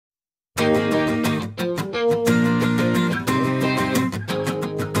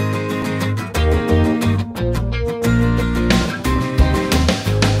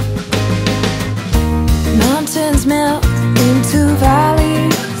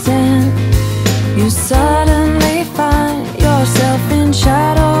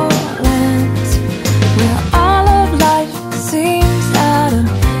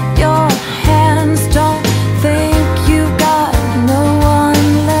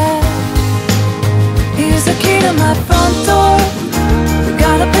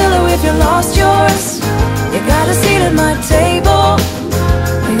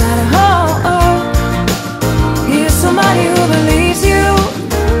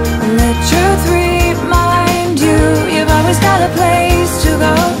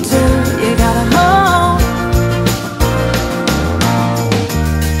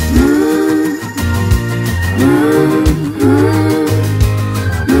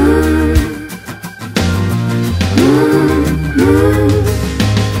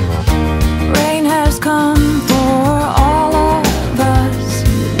Rain has come for all of us,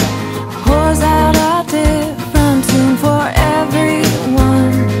 pours out a different tune for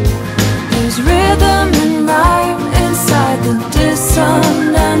everyone. There's rhythm and rhyme inside the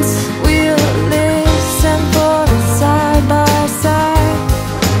dissonance. We'll listen for it side by side.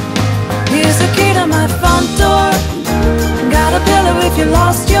 Here's the key to my front door. Got a pillow if you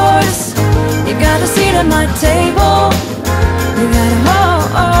lost yours. You got a seat at my table. You got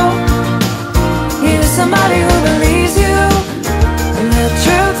a here's somebody who believes you. Let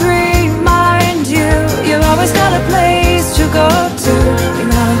truth remind you. You've always got a place to go to. You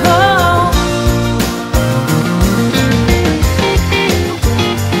got a home.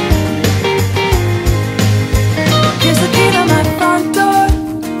 Here's the key to my front door.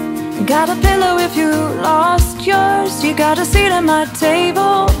 You got a pillow if you lost yours. You got a seat at my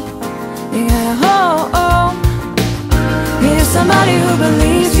table. You got a home. Here's somebody who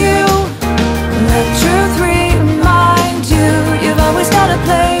believes you.